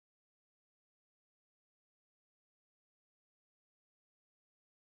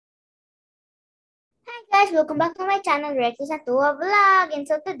Hi guys, welcome back to my channel, Rex to a vlog. And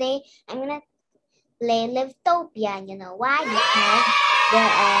so today, I'm gonna play Livetopia. You know why? Because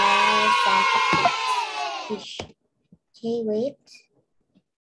there are some updates. Fish. Okay, wait.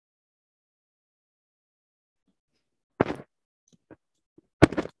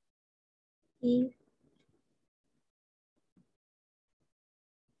 Okay.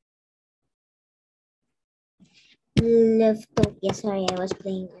 Livetopia. Sorry, I was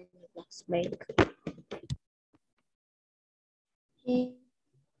playing on the Blackberry. Okay.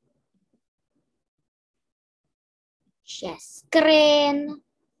 Share screen.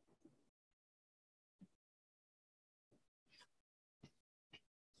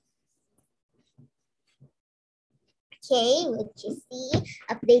 Okay, what you see?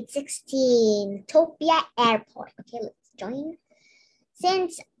 Update 16. Topia Airport. Okay, let's join.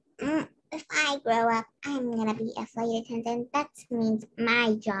 Since if I grow up, I'm gonna be a flight attendant. That means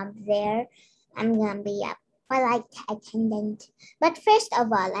my job there. I'm gonna be a flight attendant. But first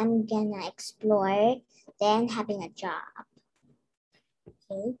of all, I'm gonna explore, then having a job.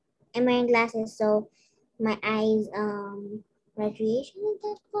 Okay. I'm wearing glasses, so my eyes, radiation is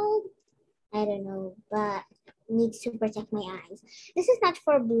that called? I don't know, but needs to protect my eyes. This is not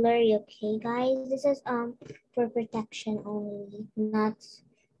for blurry, okay, guys? This is for protection only, not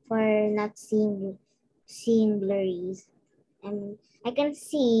for not seeing blurries. And I can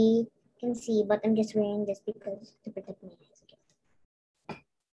see, but I'm just wearing this because to protect my eyes. Okay.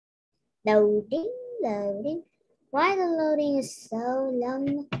 Loading, loading. Why the loading is so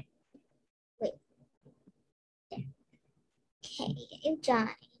long? Wait. There. Okay, you join.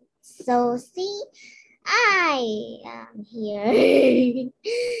 So see. I am here.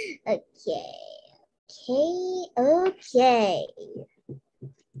 Okay. Okay.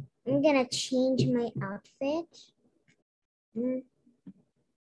 I'm gonna change my outfit. Mm.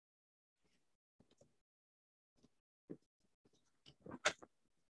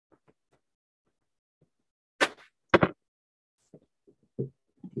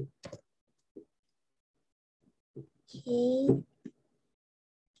 Okay.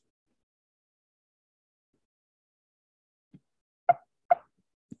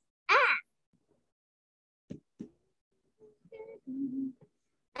 Ah!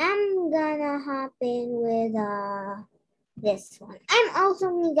 I'm gonna hop in with this one. I'm also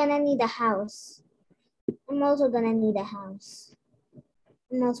gonna need a house. I'm also gonna need a house.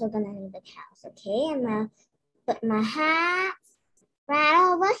 I'm also gonna need a house. Okay, I'm gonna put my hat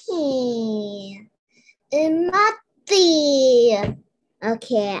right over here. Mati.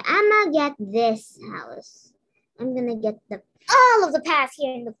 Okay, I'm gonna get this house. I'm gonna get all of the pass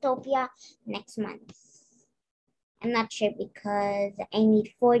here in Livetopia next month. I'm not sure because I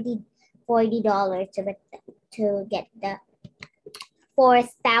need $40 to get the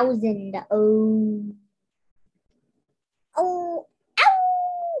 4,000. Oh, oh,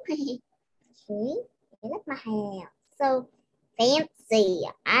 ow! Okay, look my hair. So fancy.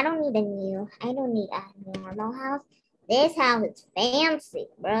 I don't need a normal house. This house is fancy,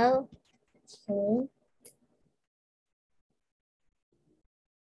 bro. Okay.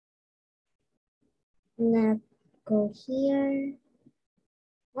 I'm gonna go here.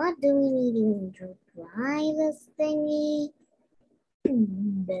 What do we need even to drive this thingy?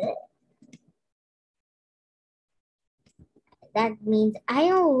 That means I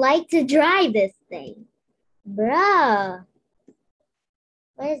don't like to drive this thing. Bruh.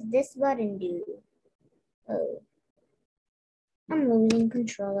 What does this button do? Oh, I'm losing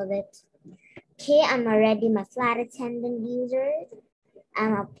control of it. Okay, I'm already my flight attendant user.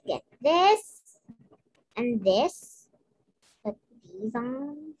 I'm gonna get this and this. Put these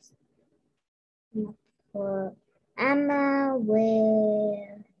on. I'm gonna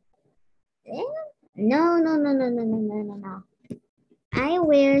wear this. No. I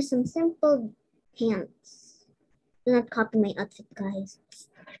wear some simple pants. Do not copy my outfit, guys.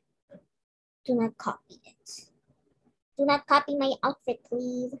 Do not copy it. Do not copy my outfit,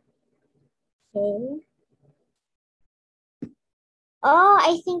 please. Okay. Oh,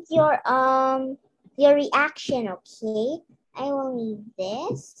 I think your reaction, okay? I will need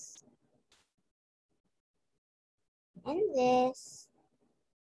this and this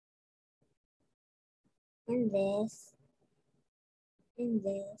and this and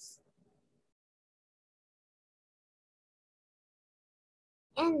this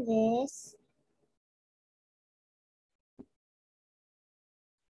and this.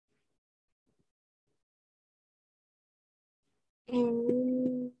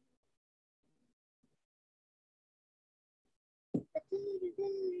 And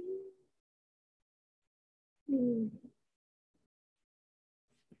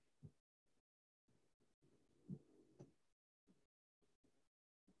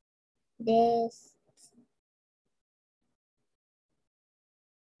this.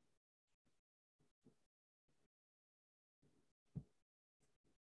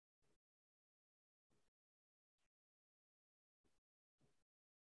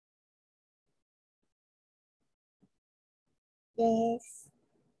 This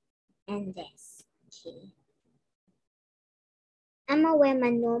and this. Okay. I'm gonna wear my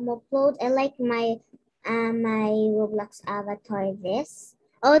normal clothes. I like my Roblox avatar. This.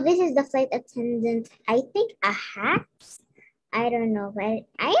 Oh, this is the flight attendant. I think a hat. I don't know, but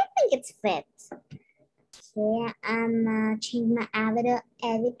I think it's fit. Okay, I'm change my avatar.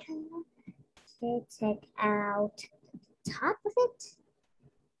 Okay, check out the top of it.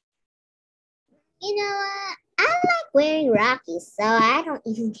 You know what? I like wearing Rockies, so I don't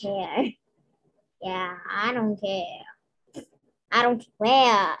even care. Yeah, I don't care. I don't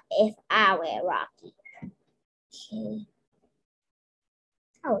care if I wear Rocky. Okay.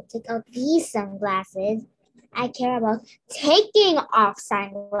 Oh, take out these sunglasses. I care about taking off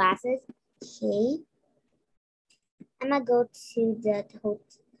sunglasses. Okay. I'm gonna go to the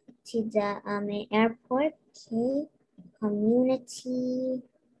airport. Okay. Community.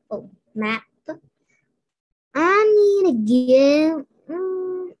 Oh, map. I need a game.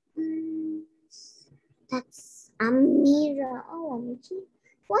 That's Amira. Oh,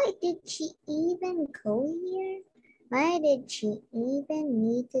 why did she even go here? Why did she even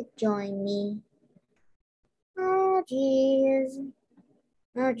need to join me? Oh, jeez.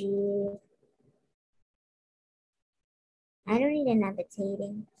 Oh, jeez. I don't need a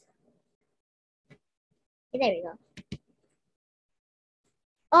navigating. Okay, there we go.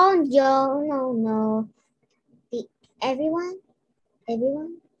 Oh, no. The, everyone,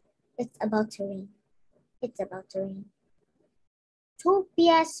 it's about to rain. It's about to rain.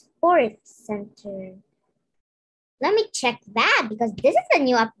 Topia Sports Center. Let me check that because this is a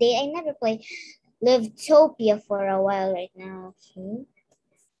new update. I never played Livetopia for a while right now. Okay.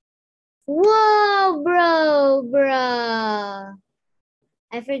 Whoa, bro.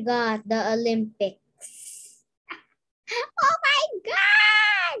 I forgot the Olympics. Oh my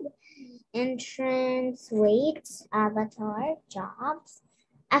god! Entrance, wait, avatar, jobs.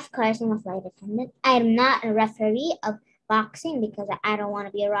 Of course, I'm a flight attendant. I'm not a referee of boxing because I don't want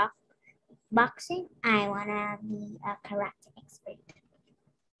to be a rock boxing. I want to be a karate expert.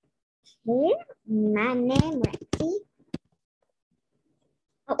 Here, my name, Rexy.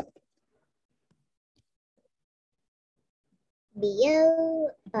 Oh, BO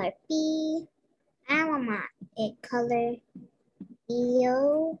or P. I want a color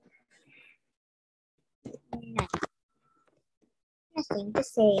BO. Nothing to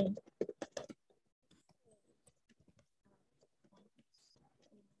say.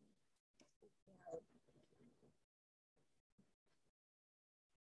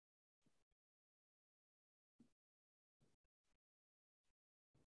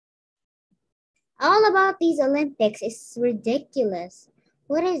 All about these Olympics is ridiculous.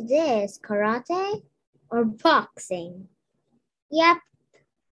 What is this? Karate or boxing? Yep.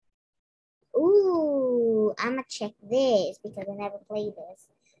 Ooh, I'ma check this because I never played this.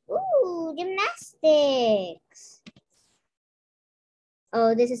 Ooh, gymnastics.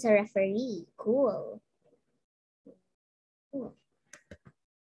 Oh, this is a referee. Cool. Cool.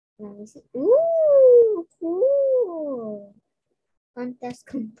 Let me see. Ooh, cool. Contest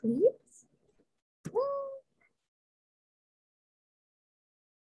complete. Ooh.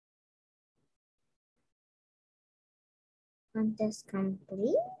 Contest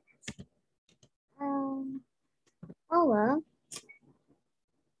complete. Oh well.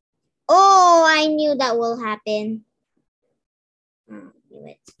 Oh, I knew that will happen. Do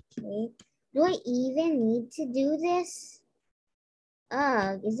it. Okay. Do I even need to do this?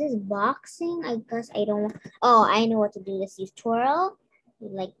 Is this boxing? I guess I don't. Oh, I know what to do. This. You twirl. You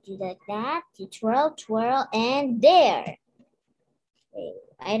like do like that. You twirl, and there. Okay.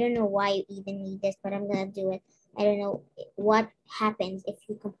 I don't know why you even need this, but I'm gonna do it. I don't know what happens if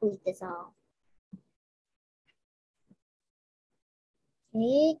you complete this all.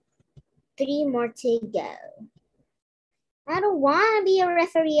 Okay, 3 more to go. I don't want to be a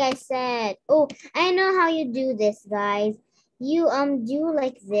referee, I said. Oh, I know how you do this, guys. You do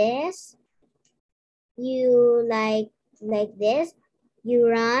like this. You like this. You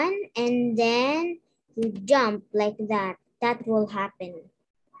run and then you jump like that. That will happen.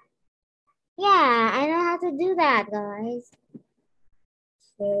 Yeah, I know how to do that, guys.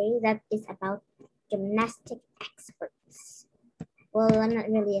 Okay, that is about gymnastic experts. Well, I'm not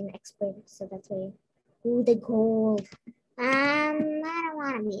really an expert, so that's why. Ooh, the gold. I don't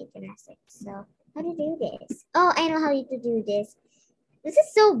want to be a gymnastics. So how to do this? Oh, I know how to do this. This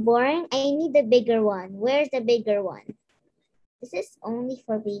is so boring. I need the bigger one. Where's the bigger one? This is only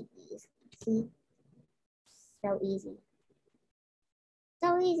for babies. See? So easy.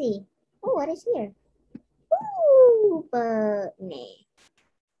 So easy. Oh, what is here? Ooh, but nay.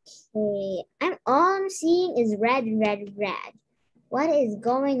 Okay. All I'm seeing is red, red, red. What is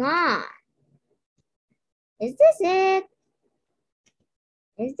going on? Is this it?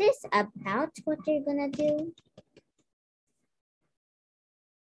 Is this about what you're gonna do?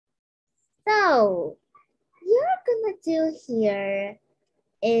 So, you're gonna do here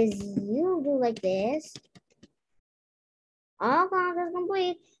is you do like this. All conquers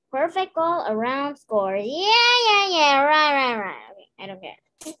complete. Perfect all around score. Yeah. Right. Okay, I don't care.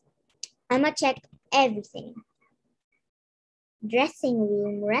 I'm gonna check everything. Dressing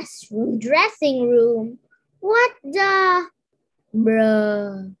room, restroom, dressing room. What the?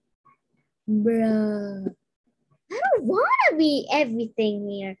 Bruh. I don't wanna be everything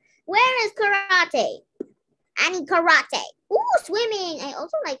here. Where is karate? I need karate. Ooh, swimming. I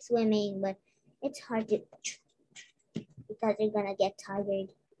also like swimming, but it's hard to because you're gonna get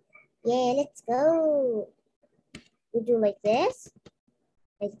tired. Yeah, let's go. You do like this,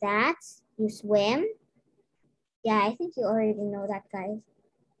 like that. You swim. Yeah, I think you already know that, guys.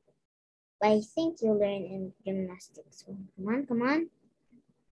 But I think you learn in gymnastics. Come on.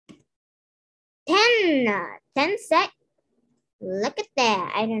 10 sec. Look at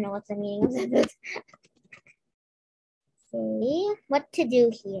that. I don't know what's the meaning of that. See what to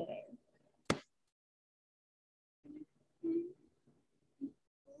do here.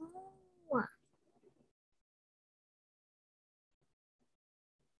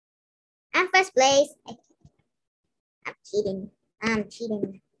 I'm first place. I'm cheating.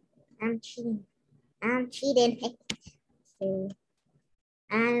 So,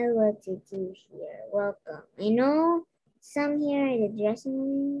 I know what to do here. Welcome. I know some here in the dressing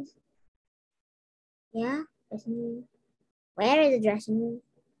rooms. Yeah, dressing room. Where is the dressing room?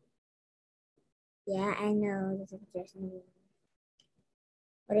 Yeah, I know this is the dressing room.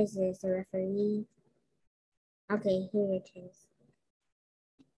 What is this? The referee? Okay, here it is.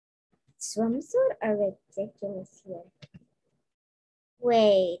 Swimsuit are ridiculous here.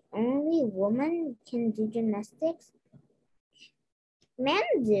 Wait, only women can do gymnastics? Men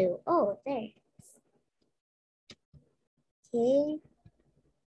do. Oh, there. Okay.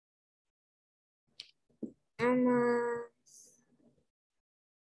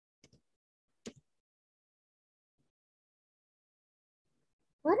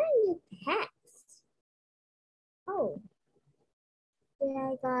 What are you text? Oh.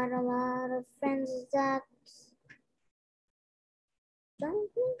 Yeah, I got a lot of friends that don't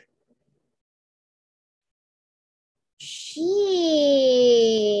think. Sheesh.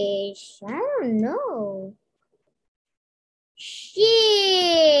 I don't know.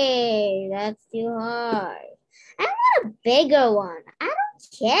 Sheesh. That's too hard. I want a bigger one. I don't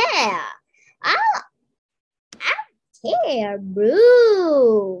care. I don't care.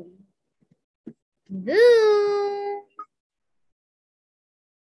 Boom. Boom.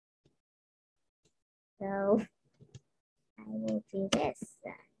 So I will do this.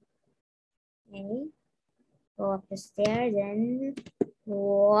 Okay. Go up the stairs and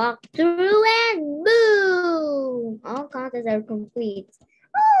walk through and boom! All contests are complete.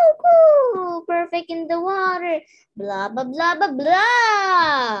 Oh, cool! Perfect in the water. Blah, blah, blah, blah,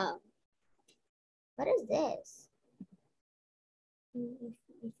 blah. What is this?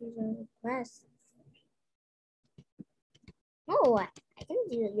 This is a request. Oh, I can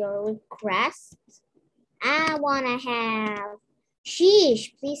do your request. I want to have...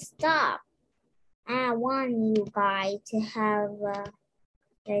 Sheesh, please stop. I want you guys to have...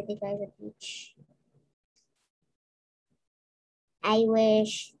 I think I have a beach. I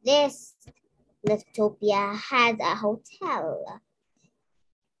wish this Livetopia has a hotel.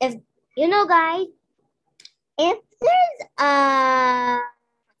 If you know, guys, if there's a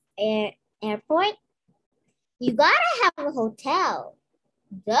airport, you gotta have a hotel.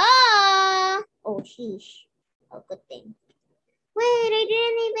 Duh! Oh, sheesh. Oh, good thing. Wait, I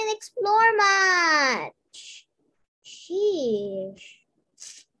didn't even explore much. Sheesh.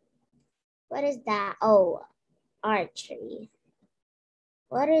 What is that? Oh, archery.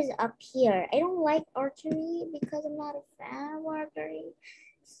 What is up here? I don't like archery because I'm not a fan of archery.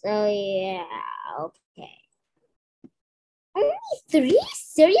 So yeah, okay. Only 3?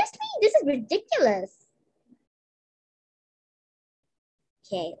 Seriously? This is ridiculous.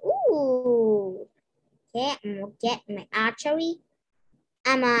 Okay, ooh. Okay, I'm gonna get my archery.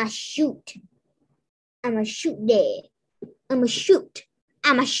 I'ma shoot. I'ma shoot there. I'ma shoot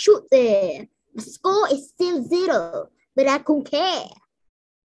there. My score is still 0, but I don't care.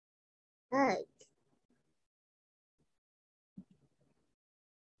 Ugh.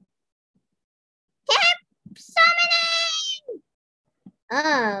 Keep summoning!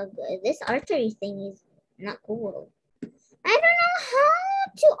 Ugh, this archery thing is not cool. I don't know how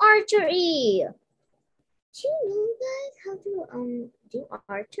to archery. Do you know guys how to do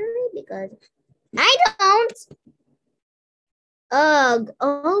archery? Because I don't. Ugh,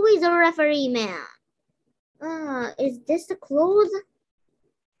 always a referee man. Is this the clothes?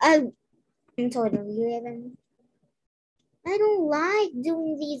 I'm totally even. I don't like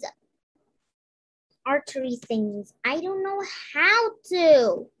doing these archery things. I don't know how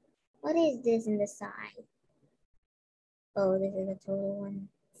to. What is this in the side? Oh, this is a total one.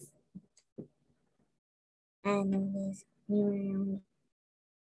 I know this.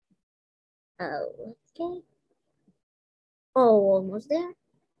 Oh, okay. Oh, almost there.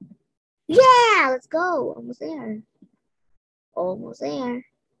 Yeah, let's go. Almost there. Almost there.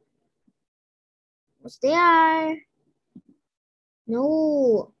 Almost there.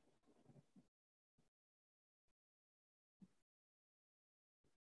 No.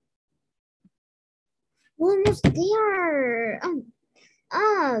 Almost there.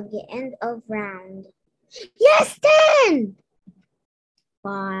 The end of round. Yes, 10.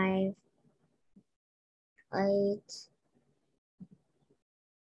 5, 8,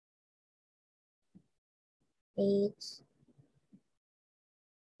 8.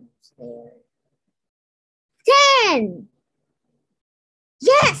 There. 10.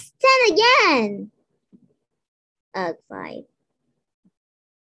 Yes, 10 again. 5.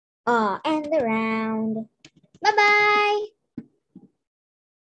 End the round. Bye-bye.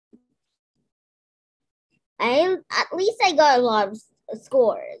 At least I got a lot of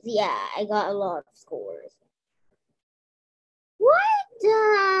scores. Yeah, I got a lot of scores. What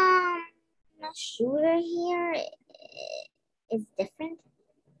shooter here is different?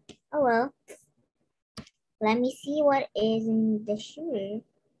 Oh well. Let me see what is in the shooter.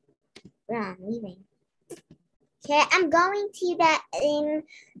 Yeah, I'm leaving. Okay, I'm going to that in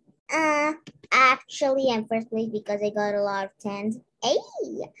actually I'm first place because I got a lot of 10s. Hey!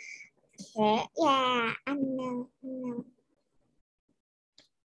 Okay, yeah, I know.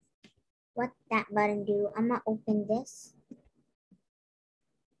 What that button do? I'm gonna open this.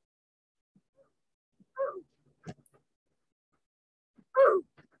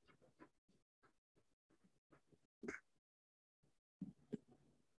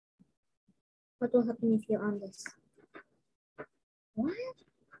 What will happen if you're on this? What?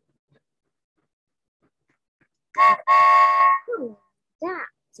 Oh,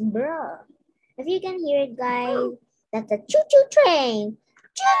 that's bro. If you can hear it, guys, that's a choo-choo train.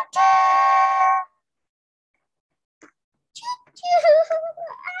 Choo-choo! Choo-choo!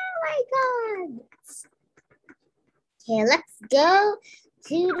 Oh my god! Okay, let's go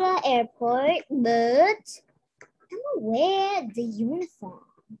to the airport, but I'm gonna wear the uniform.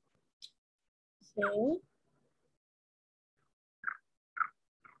 Okay.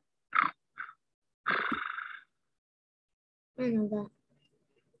 I know that.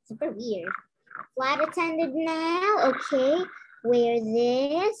 Super weird. Flight attendant now. Okay. Wear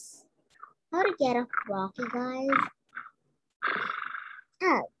this. How to get off Rocky, guys?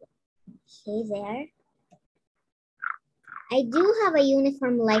 Oh, okay, there. I do have a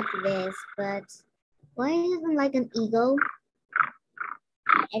uniform like this, but why isn't like an eagle?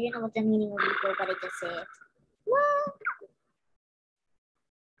 I don't know what the meaning of eagle, but I just say it. Well,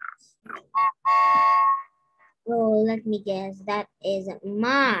 oh, let me guess. That is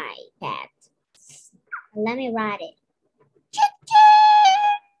my pet. Let me write it.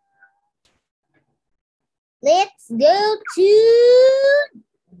 Let's go to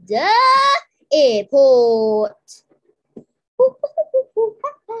the airport.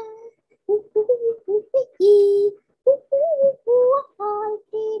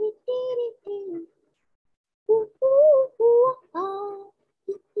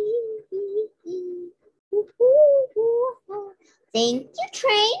 Thank you,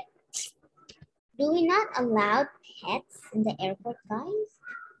 train. Do we not allow pets in the airport, guys?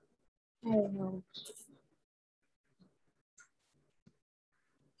 I don't know.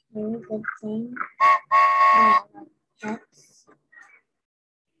 Very good thing. Yeah, pets.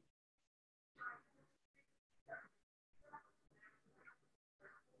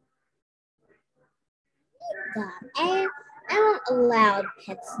 God, I won't allow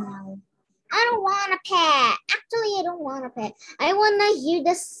pets now. I don't want a pet. Actually, I don't want a pet. I want to hear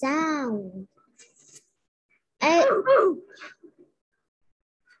the sound. I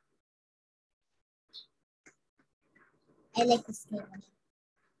like this game,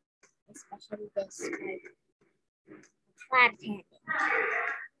 especially this flat handed.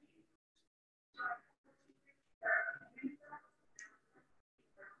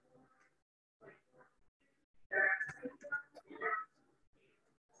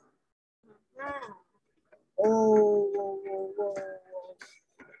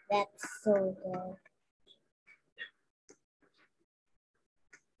 so good.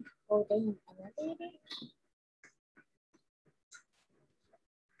 Oh, they have elevator?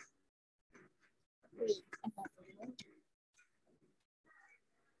 Wait,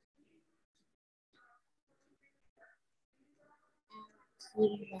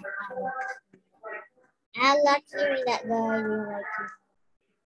 elevator? I like hearing that guy. You like it.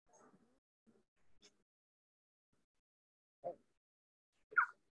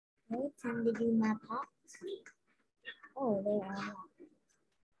 Okay, time to do my pots. Oh, they are locked.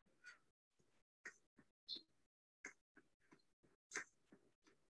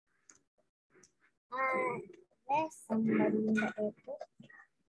 There's somebody in the airport.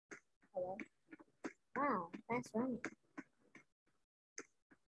 Hello. Wow, that's running.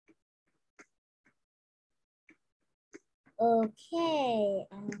 Okay,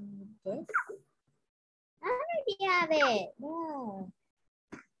 this. I already have it. No.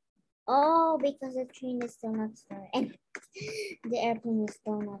 Oh, because the train is still not starting. And the airplane is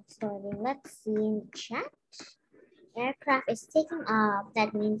still not starting. Let's see in the chat. Aircraft is taking off.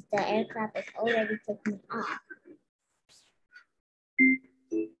 That means the aircraft is already taking off.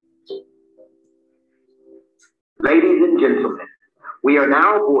 Ladies and gentlemen, we are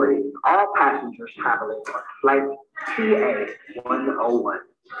now boarding all passengers traveling on flight TA-101.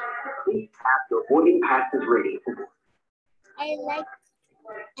 Please have your boarding passes ready for board.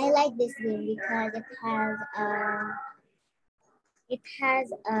 I like this game because it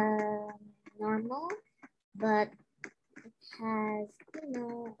has normal, but it has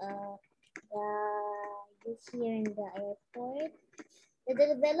you here in the airport. The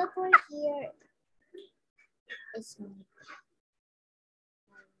developer here is me.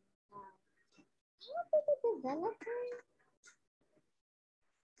 The developer.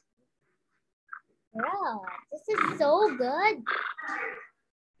 Bro, this is so good.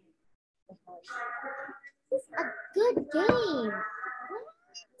 This is a good game.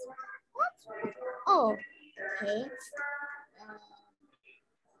 What? Oh, okay.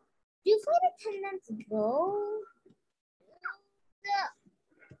 Do flight attendants go?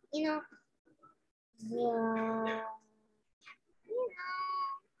 You know,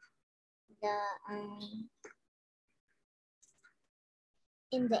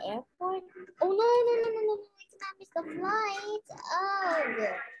 in the airport. Oh no! It's not miss the flight. Oh, I'm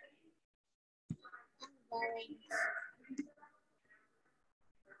going.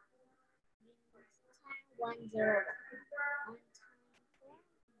 101.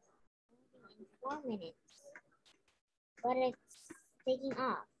 In 4 minutes. But it's taking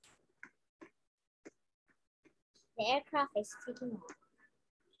off. The aircraft is taking off.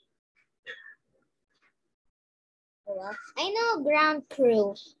 Oh, well. I know ground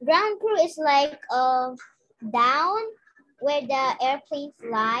crew. Ground crew is like down where the airplane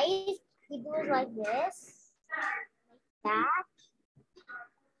flies. He goes like this, like that.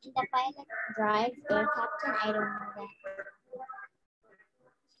 And the pilot drives air captain. I don't know that.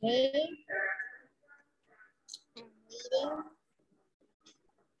 Okay. I'm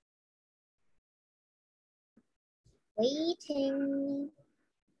waiting.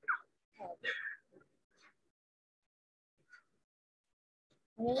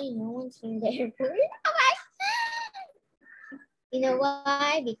 Really, no one's in the airport. You know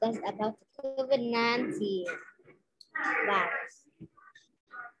why? Because about the COVID-19 virus.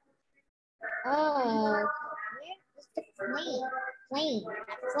 Oh, where's the plane?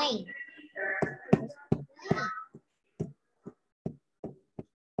 Plane.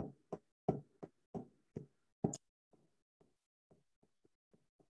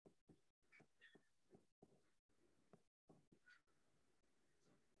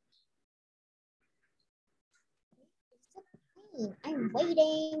 I'm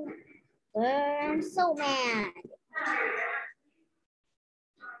waiting. I'm so mad.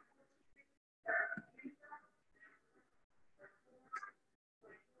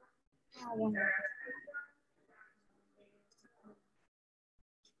 I wonder.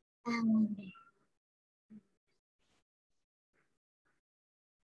 I'm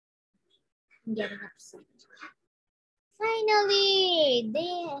getting upset. Finally,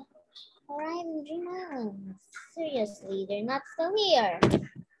 they arrived in Dream Island. Seriously, they're not still here.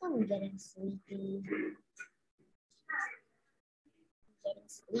 I'm getting sleepy.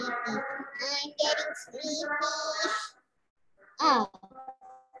 I'm getting sleepy. Oh.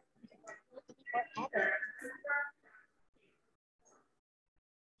 Forever.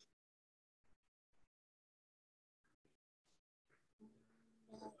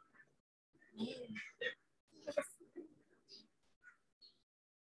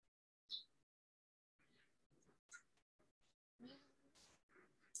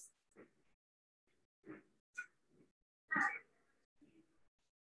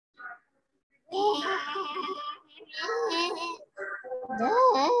 The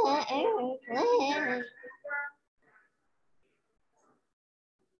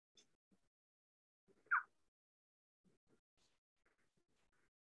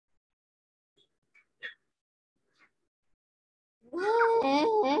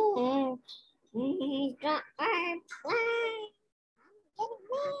airplane.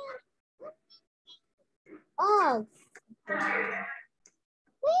 Oh, please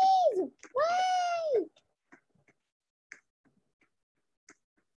wait.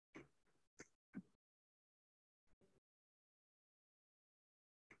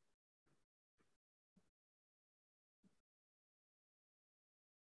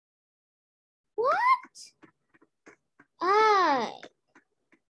 What? Ah,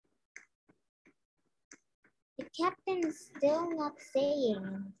 the captain's still not saying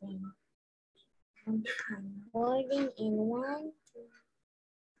anything. I'm boarding in 1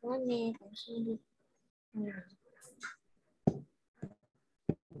 minute and 20 minutes.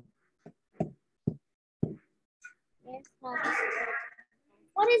 Aircraft.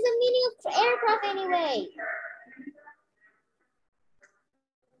 What is the meaning of aircraft anyway?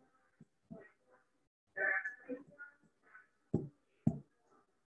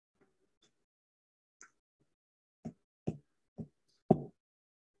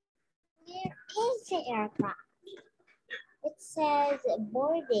 Where is the aircraft? It says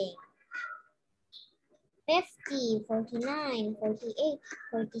boarding. 50, 49, 48,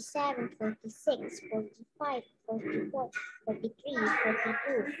 47, 46, 45, 44, 43,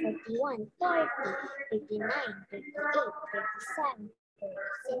 42, 41, 30, 39, 38, 37,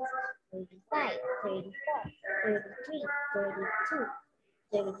 36, 35, 34, 33, 32,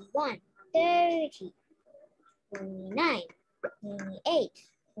 31, 30, 29, 28,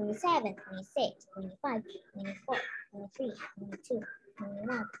 27, 26, 25, 24, 23, 22,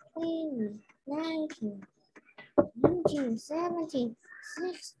 21, 20, 19, 19, 17,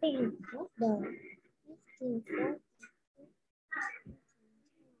 16, what the? 15, 14,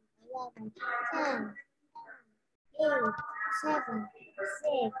 11, 10, 8, 7,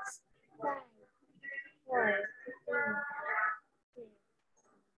 6, 5, 4, 3, 2.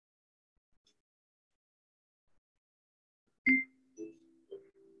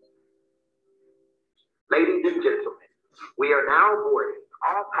 Ladies and gentlemen, we are now boarding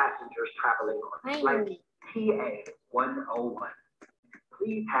all passengers traveling on flight TA 101.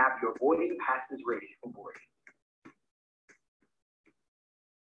 Please have your boarding passes ready for boarding.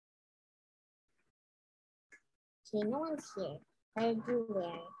 Okay, no one's here.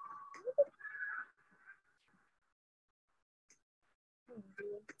 Everywhere.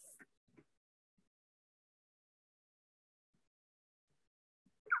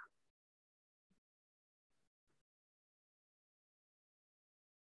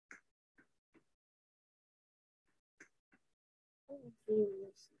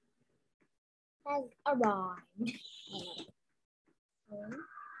 Has arrived.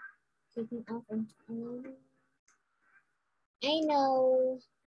 Taking off into I know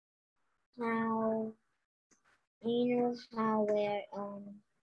how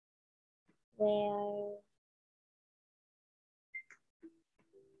where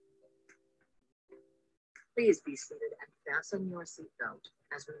Please be seated and fasten your seatbelt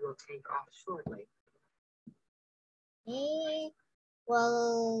as we will take off shortly.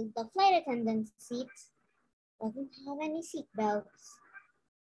 well the flight attendant seat doesn't have any seat belts.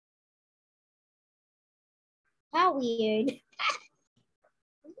 How weird.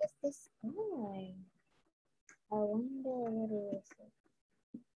 What is this sky? I wonder what it is.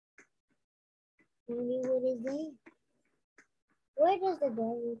 Maybe what is it? Where does the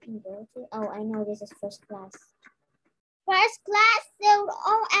door you can go to? Oh, I know this is first class. First class, so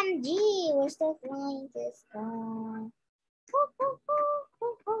OMG, we're still flying to the sky.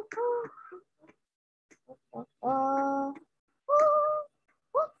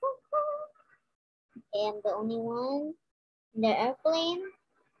 I'm the only one in the airplane,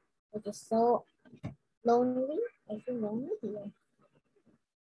 which is so lonely. I feel lonely here.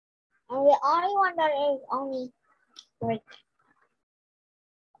 And the only one that is only like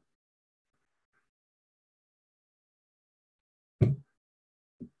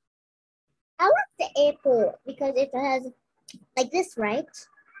I like the airport because it has like this, right?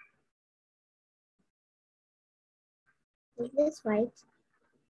 Like this, right?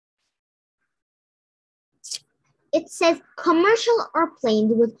 It says commercial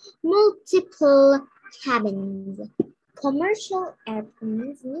airplanes with multiple cabins. Commercial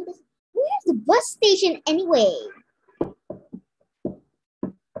airplanes. Where's the bus station anyway?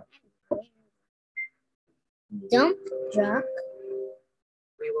 Dump truck.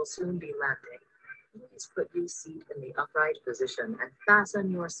 We will will soon be landing. Please put your seat in the upright position and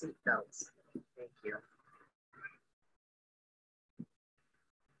fasten your seat belts. Thank you.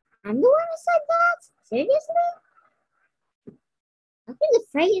 I'm the one who said that? Seriously? I think the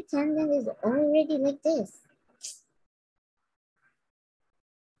flight attendant is already like this.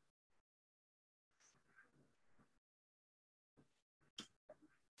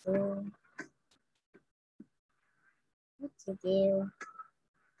 So, what to do?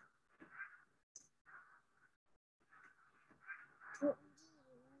 Oh,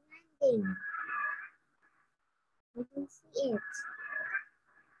 landing. I can see it.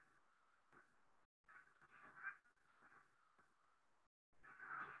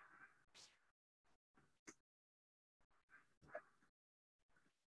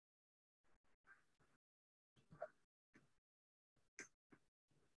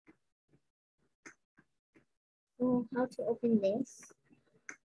 So, how to open this?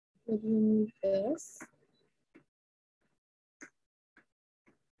 We need this.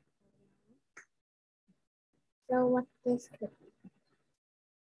 So, what this could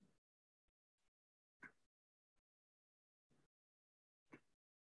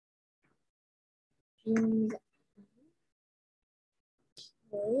use.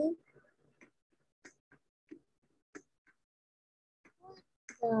 Okay.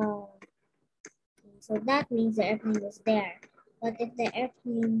 So that means the airplane is there. What if the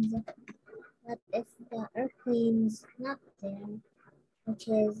airplane's not there? Which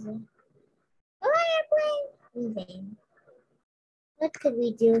is, airplane, leaving. What could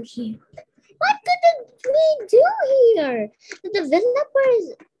we do here? What could we do here? The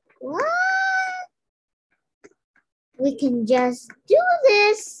developers, what? We can just do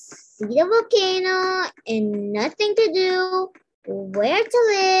this, see the volcano, and nothing to do, where to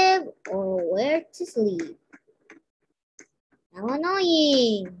live, or where to sleep. How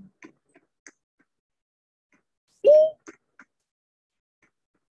annoying. See?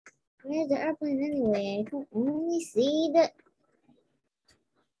 Where's the airplane anyway? I can only see the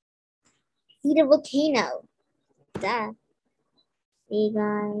volcano. Duh. See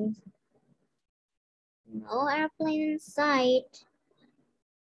guys. No airplane in sight.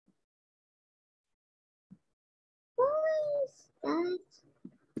 What is that?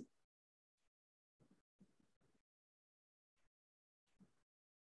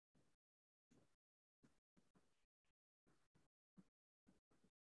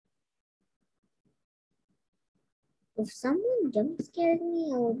 If someone jump scared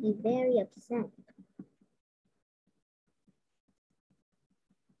me, I will be very upset.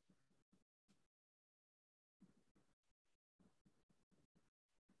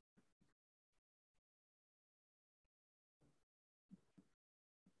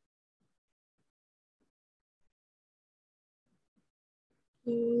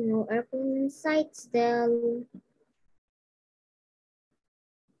 No airplane in sight still.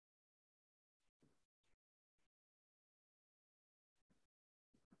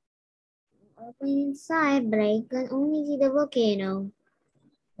 No airplane inside, but I can only see the volcano.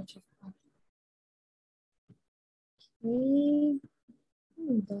 Which is okay.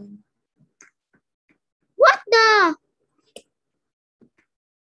 Then. What the?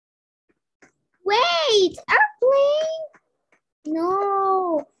 Wait, airplane?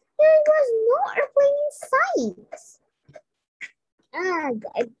 No, there was no airplane in sight.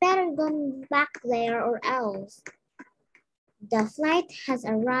 I better go back there or else. The flight has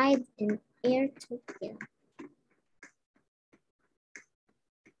arrived in Livetopia.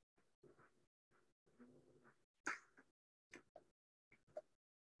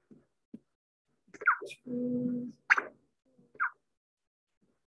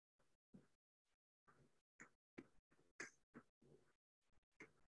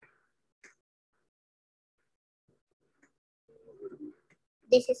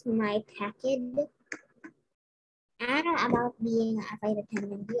 This is my package. I know about being a flight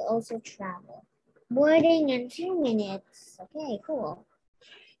attendant. You also travel. Boarding in 2 minutes. Okay, cool.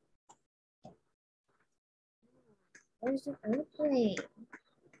 Where's the airplane?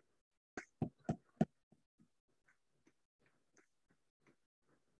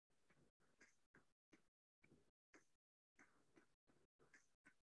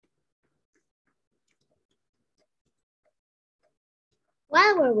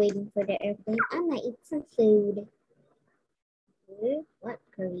 While we're waiting for the airplane, I'm gonna eat some food. What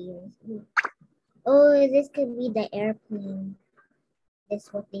careers? Oh, this could be the airplane.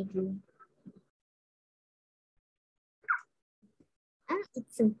 That's what they do. I'm gonna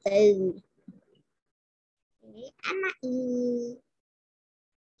eat some food. Okay, I'm gonna eat.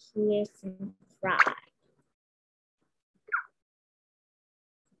 Here's some fries.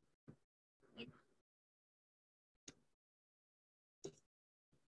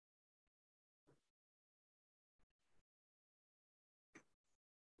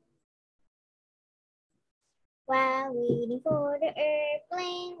 While waiting for the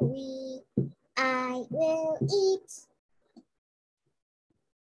airplane, I will eat.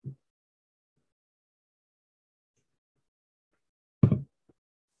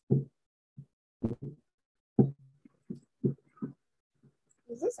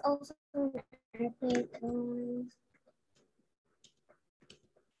 Is this also an airplane?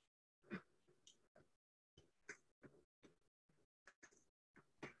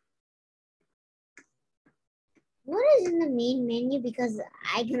 What is in the main menu? Because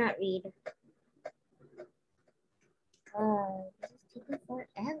I cannot read. This is taking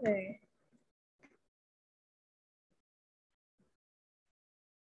forever.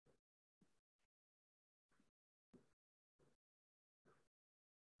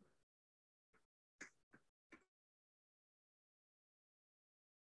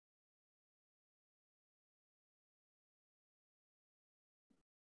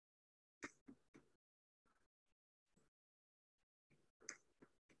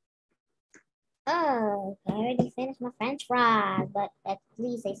 Oh, I already finished my French fries, but at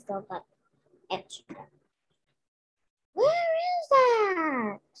least I still got extra. Where is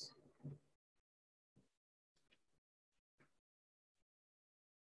that?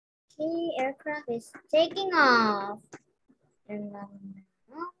 Okay, aircraft is taking off. And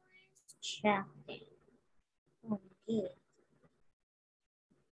checking. Oh, dear.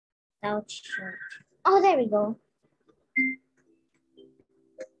 Oh, there we go.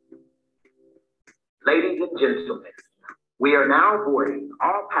 Ladies and gentlemen, we are now boarding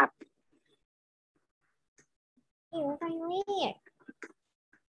all passengers. Hey, we're finally here.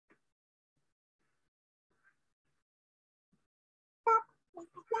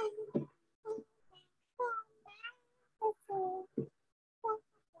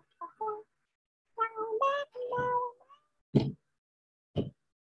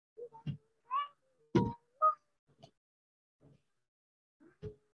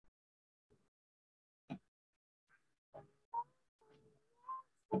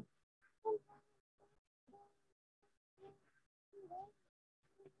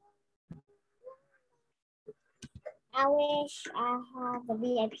 I wish I had the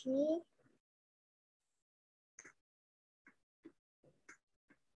VIP.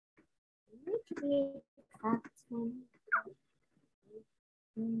 Need to be captain.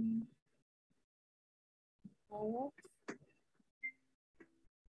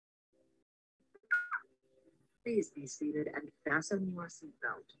 Please be seated and fasten your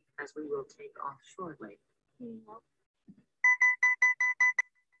seatbelt, as we will take off shortly.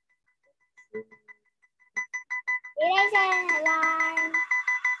 Did I set an alarm?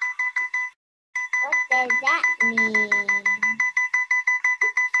 What does that mean?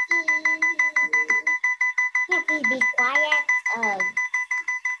 Can you please be quiet? How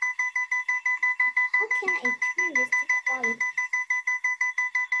can I turn this to quiet?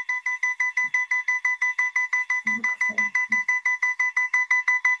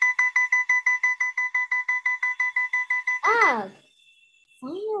 Oh,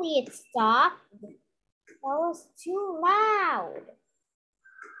 finally it stopped. That was too loud.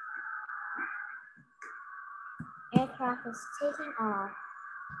 Aircraft is taking off.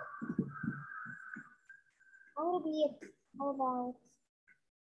 How about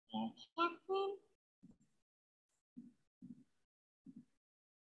air captain?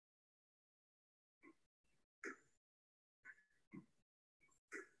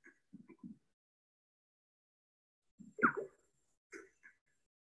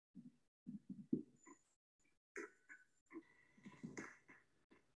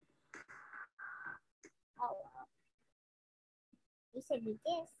 Oh, you said you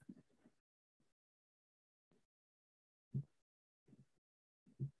this.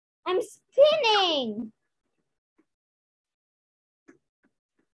 I'm spinning.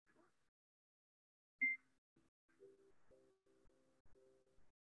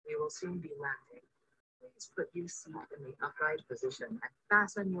 We will soon be landing. Please put your seat in the upright position and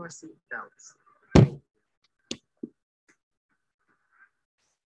fasten your seat belts.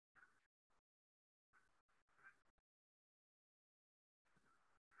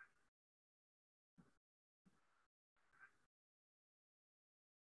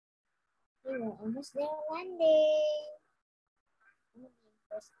 We were almost there landing. I'm gonna be in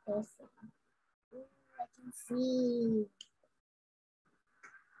first person. Ooh, I can see.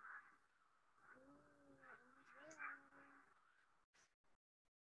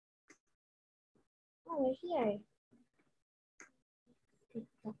 Oh, we're here.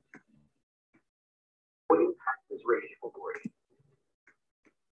 Boarding pass is ready for boarding.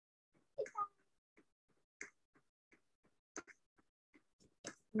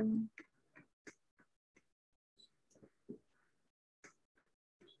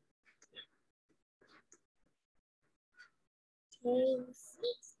 Okay, it's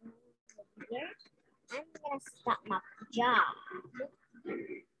here. I'm gonna stop my job.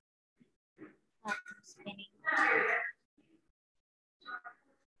 I'm spinning.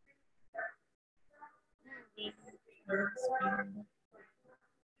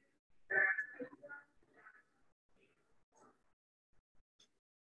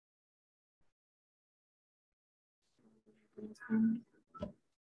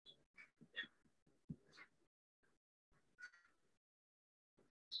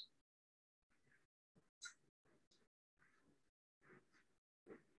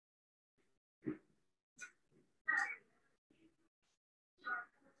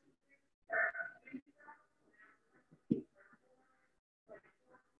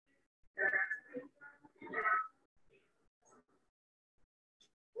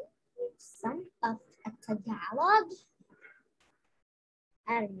 Some of a Tagalog.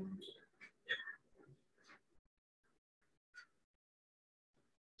 I don't know.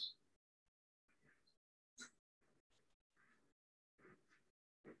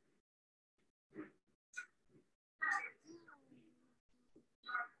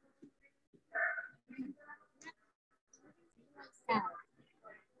 Myself.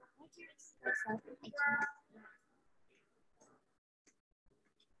 I can't see myself. I can't.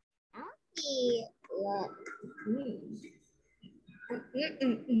 Okay. Look. I'm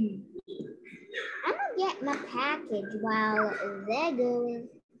gonna get my package while they're going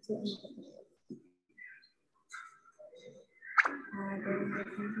to interview.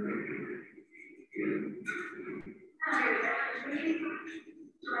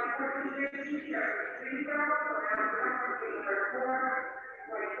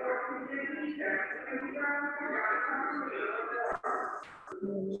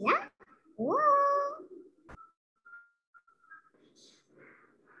 Yeah. Whoa.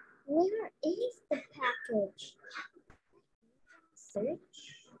 Where is the package? Search.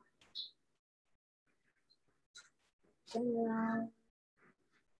 General.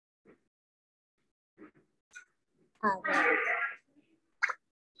 Oh, there.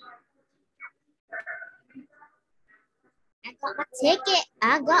 I got my ticket.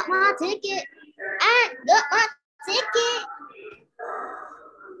 I got my ticket. I got my ticket.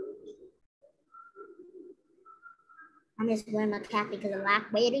 I'm just wearing my cap because I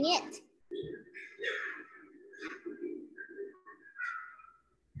like wearing it.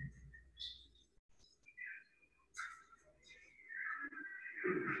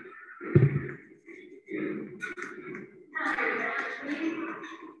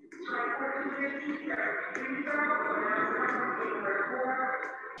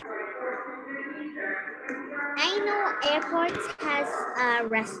 I know airports has a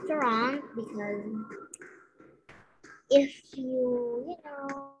restaurant because if you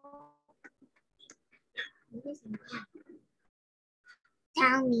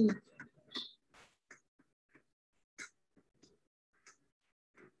tell me.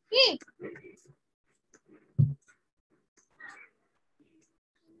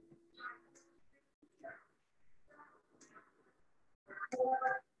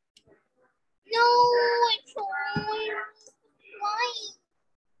 No, I tried. Why?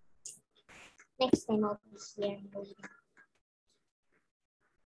 Next time I'll be here and waiting.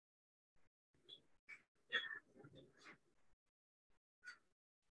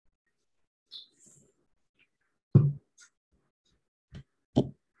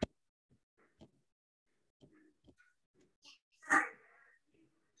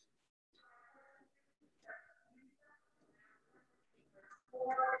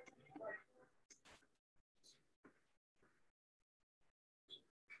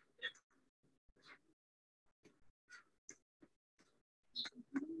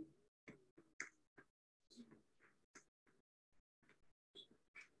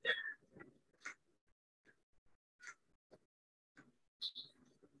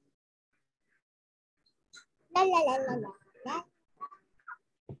 La la la la la. La.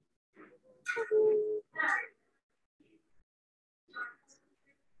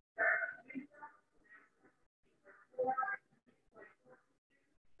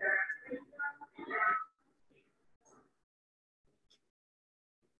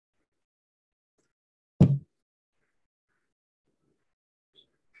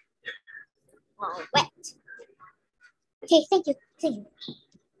 Oh, wet. Okay, thank you. Thank you.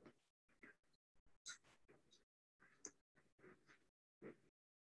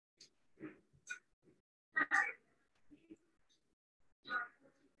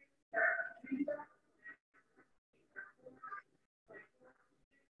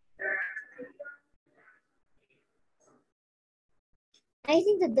 I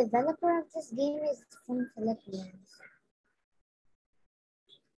think the developer of this game is from Philippines.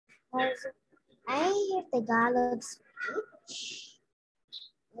 Because I hear the Tagalog speech.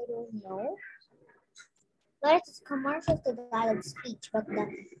 I don't know. But it's commercial Tagalog speech, but the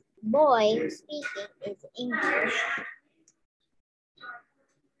boy who's speaking is English.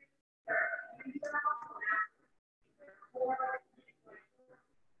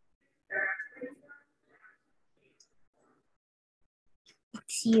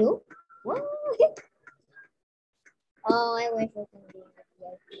 It's you? What? Oh, I wish I can be in the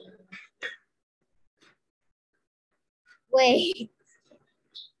VIP. Wait.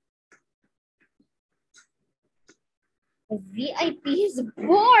 The VIP is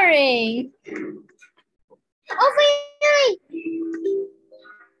boring. Oh, finally!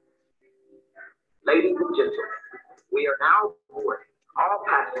 Ladies and gentlemen, we are now boarding all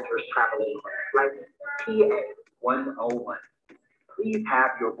passengers traveling on flight TA-101. Please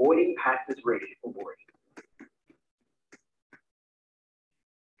have your boarding passes ready for boarding.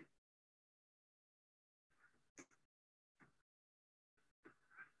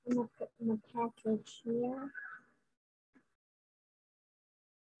 I'm gonna put my package here.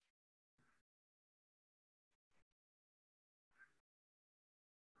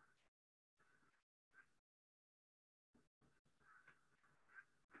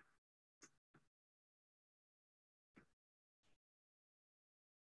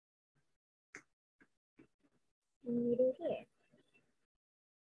 And it here.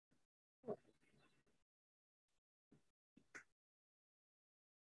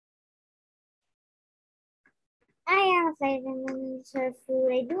 I am a flight attendant, serve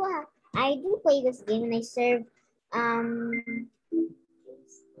food. I do play this game and I serve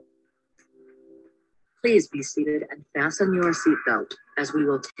Please be seated and fasten your seatbelt as we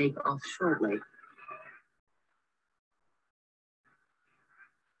will take off shortly.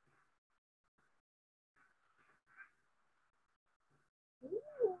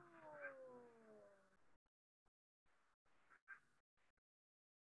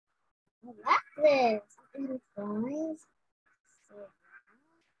 I love this. And fries.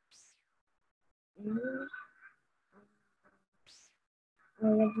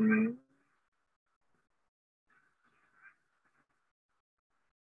 Original.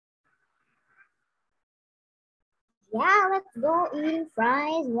 Yeah, let's go eating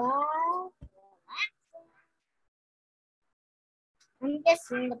fries. Wow. I'm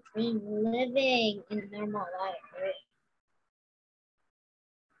just in the plane living in normal life, right?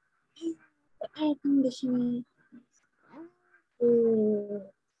 Air conditioning. Ooh.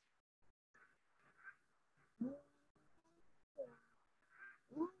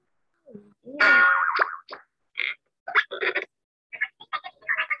 Yeah.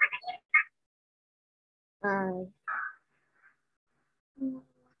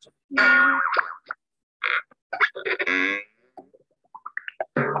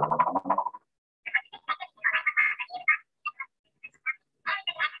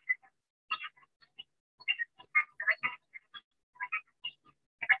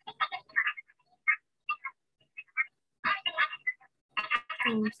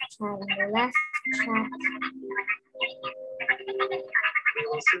 The last chat. We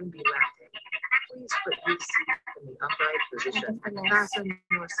will soon be landing. Please put your seat in the upright position and fasten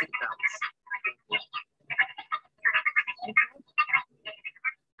your seatbelts.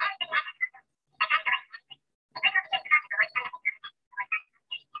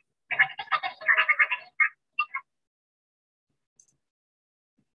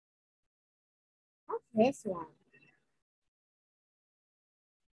 What's this one?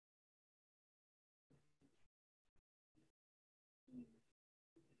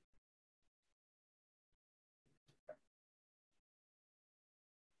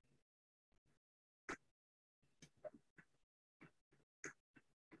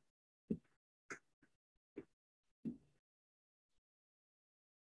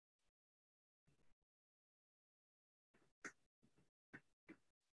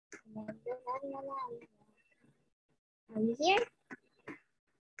 Are you here?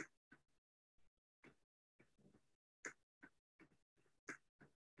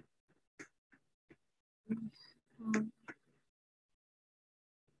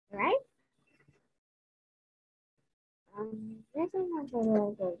 Right? This is not the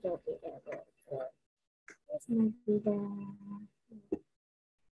Livetopia. This might be the.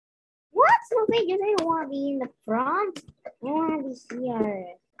 What? So big? I don't want to be in the front. I want to be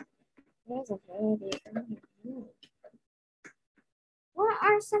here. There's a video. What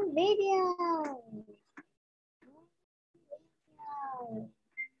are some videos?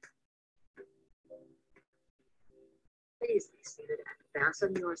 Please be seated and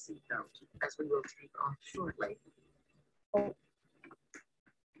fasten your seatbelt as we will take off shortly. Oh.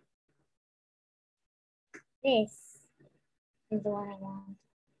 This is the one I want.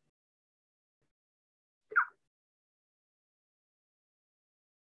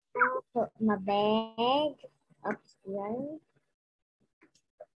 I'll put my bag upstairs.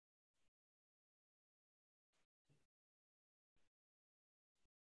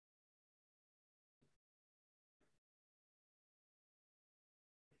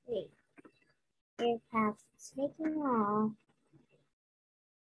 Wait, aircraft's taking off.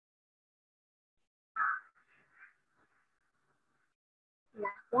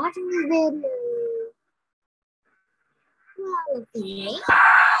 Watching the video. Quality.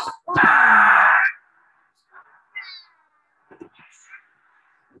 Wow.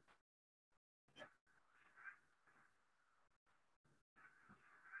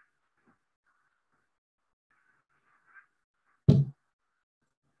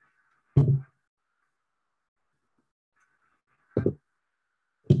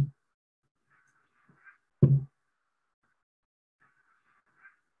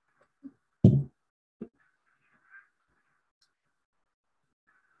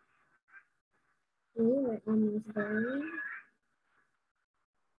 We're almost there.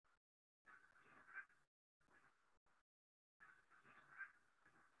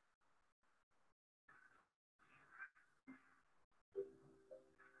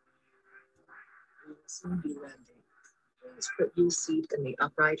 We will soon be landing. Please put your seat in the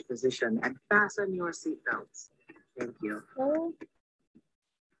upright position and fasten your seatbelts. Thank you. So,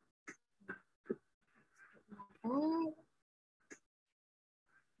 bag.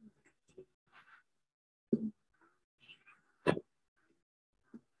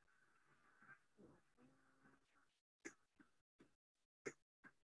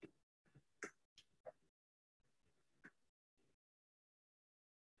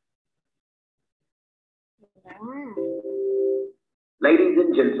 Wow. Ladies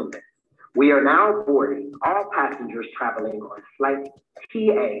and gentlemen, we are now boarding all passengers traveling on flight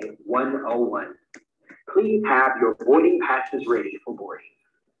TA-101. Please have your boarding passes ready for boarding.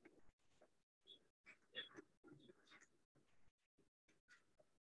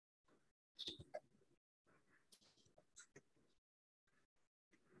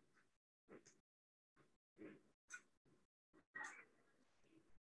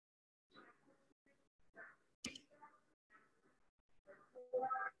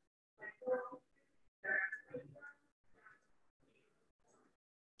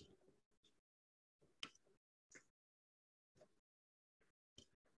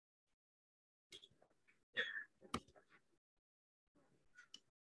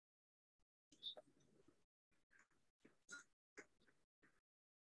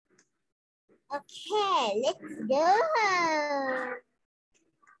 Okay, let's go.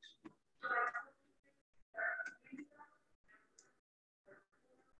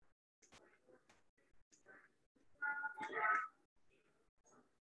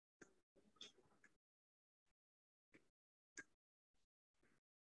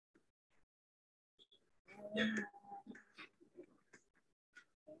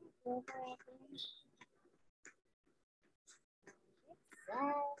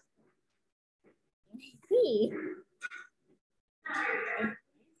 See.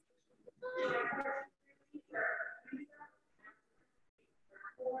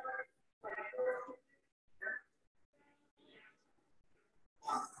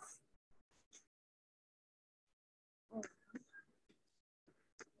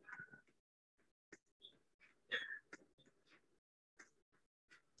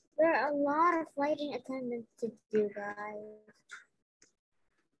 There are a lot of flight attendants to do, guys.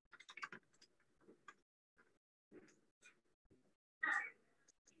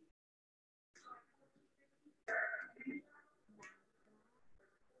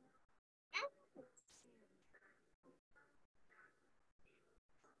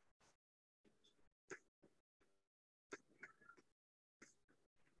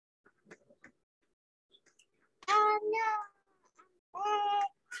 Oh no! Back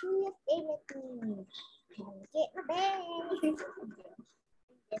to your favorite thing. Can I get my bag? Yes,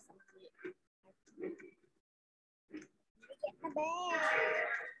 get my bag.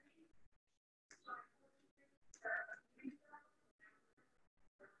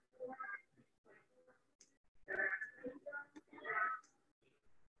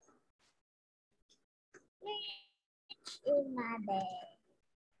 Which is my bag?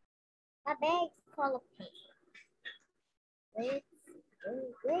 My bag's full of paper. Let's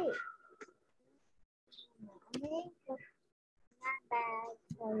wait. Okay, put my bag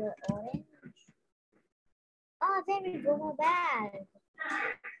color orange. Oh, there we go, my bag.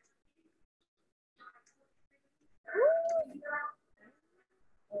 Ooh.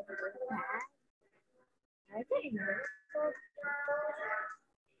 There we go, bag.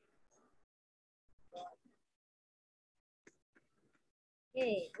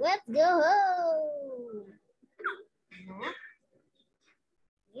 Let's go home.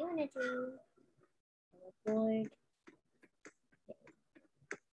 Unity. Board.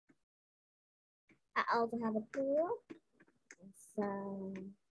 I also have a pool. And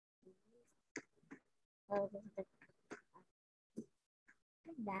some. Oh, this is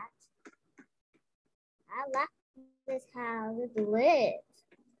that. I like this house. It's lit.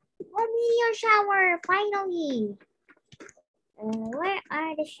 Oh, meteor shower! Finally. Where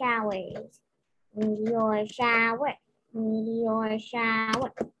are the showers? Meteor shower. Meteor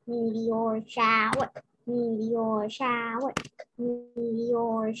shower. Meteor shower. Meteor shower.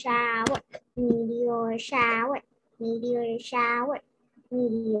 Meteor shower. Meteor shower. Meteor shower.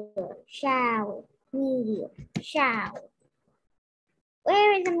 Meteor shower. Meteor shower.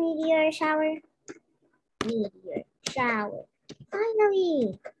 Where is the meteor shower? Meteor shower.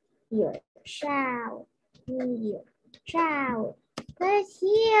 Finally. Meteor shower. Meteor shower. Let's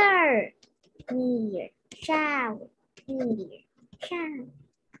here. Meteor shower. Meteor shower.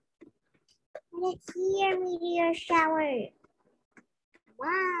 Let's hear meteor shower.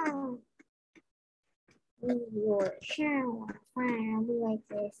 Wow. Meteor shower. Fine, I'll be like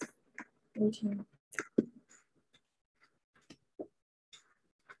this. Routine.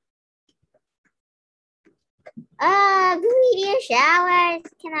 The meteor showers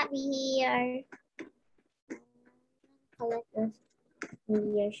cannot be here. Collect those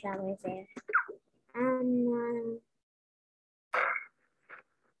meteor showers there. Come on.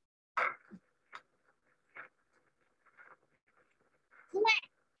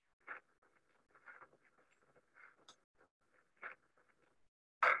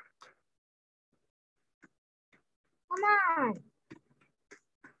 Come on.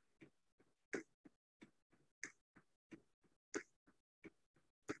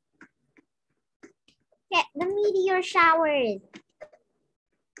 Get the meteor showers.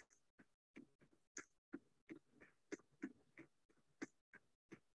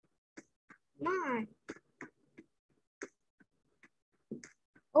 Come on.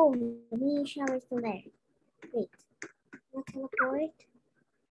 Oh, the meteor shower is still there. Wait. I'll teleport.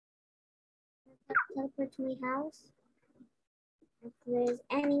 Teleport to my house. If there's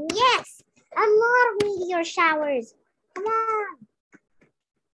any. Yes! A lot of meteor showers. Come on.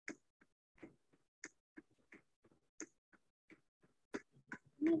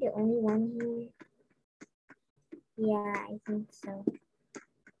 Am I the only one here? Yeah, I think so.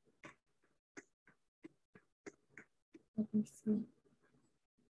 Let me see.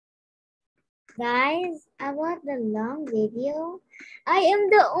 Guys, I want the long video. I am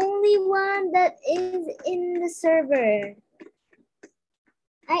the only one that is in the server.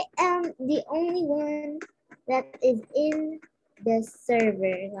 I am the only one that is in the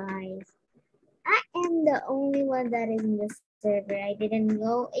server, guys. I am the only one that is in the server. I didn't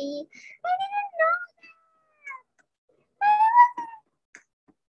know that.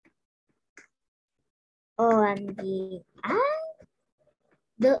 OMG.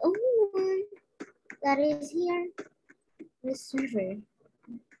 The only one that is here in the server.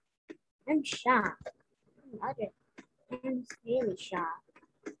 I'm shocked. I'm really shocked.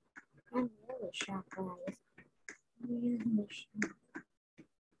 I'm really shocked, guys. Really shocked.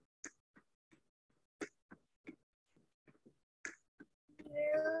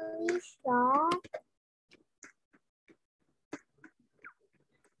 Really shocked.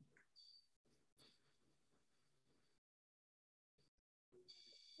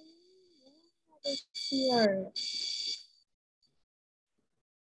 What is here?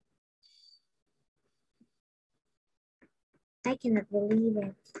 I cannot believe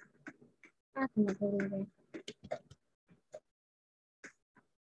it. I cannot believe it.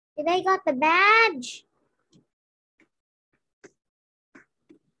 Did I got the badge?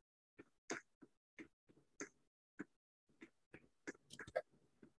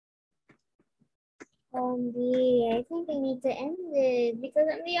 I think I need to end it because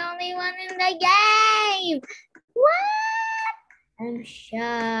I'm the only one in the game. What? I'm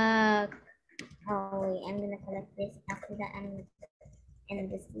shocked. Oh wait, I'm gonna collect this after that. I'm gonna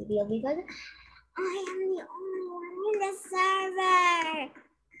end this video because I am the only one in the server.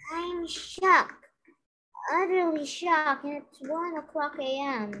 I'm shocked. Utterly shocked. And it's 1 o'clock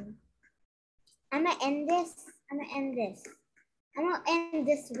a.m. I'm gonna end this. I'm gonna end this. I'm gonna end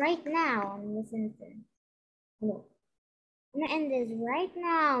this right now in this instance. No. I'm gonna end this right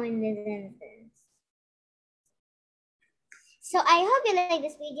now in this instance. So I hope you like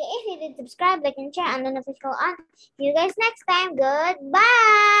this video. If you did, subscribe, like, and share, and then official on. See you guys next time.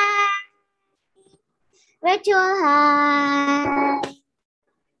 Goodbye. Virtual high.